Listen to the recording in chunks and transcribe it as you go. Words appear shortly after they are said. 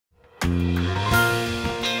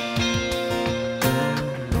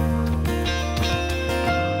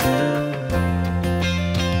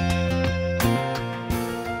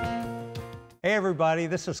Hey everybody,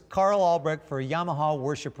 this is Carl Albrecht for Yamaha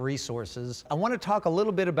Worship Resources. I want to talk a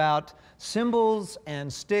little bit about cymbals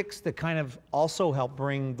and sticks that kind of also help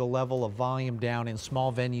bring the level of volume down in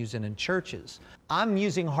small venues and in churches. I'm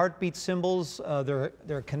using Heartbeat cymbals. They're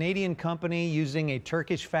a Canadian company using a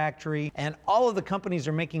Turkish factory, and all of the companies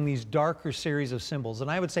are making these darker series of cymbals, and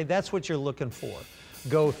I would say that's what you're looking for.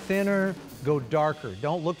 Go thinner, go darker.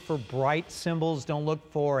 Don't look for bright cymbals, don't look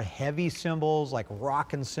for heavy cymbals like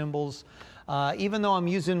rockin' cymbals. Even though I'm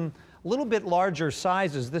using a little bit larger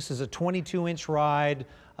sizes, this is a 22-inch ride.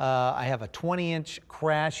 I have a 20-inch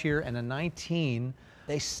crash here and a 19.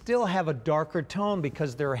 They still have a darker tone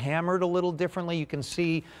because they're hammered a little differently. You can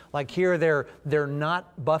see, like here, they're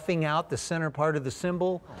not buffing out the center part of the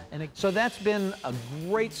cymbal. And so that's been a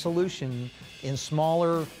great solution in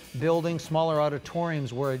smaller buildings, smaller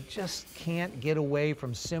auditoriums where it just can't get away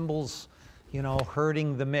from cymbals, you know,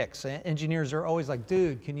 hurting the mix. Engineers are always like,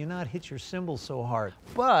 dude, can you not hit your cymbals so hard?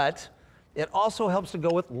 But it also helps to go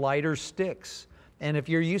with lighter sticks. And if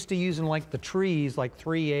you're used to using like the trees, like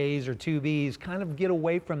 3As or 2Bs, kind of get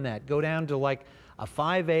away from that. Go down to like a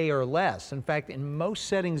 5A or less. In fact, in most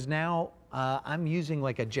settings now, I'm using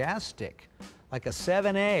like a jazz stick, like a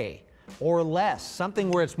 7A or less,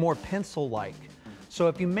 something where it's more pencil-like. So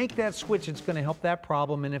if you make that switch, it's going to help that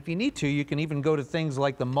problem. And if you need to, you can even go to things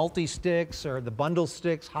like the multi-sticks or the bundle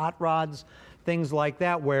sticks, hot rods, things like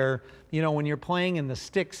that, where, you know, when you're playing and the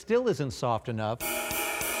stick still isn't soft enough,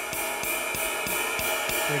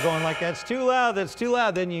 you're going like, that's too loud, that's too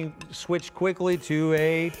loud. Then you switch quickly to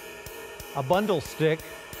a bundle stick,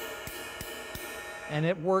 and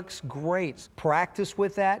it works great. Practice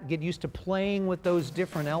with that, get used to playing with those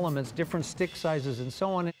different elements, different stick sizes and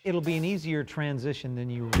so on. It'll be an easier transition than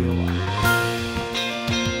you realize.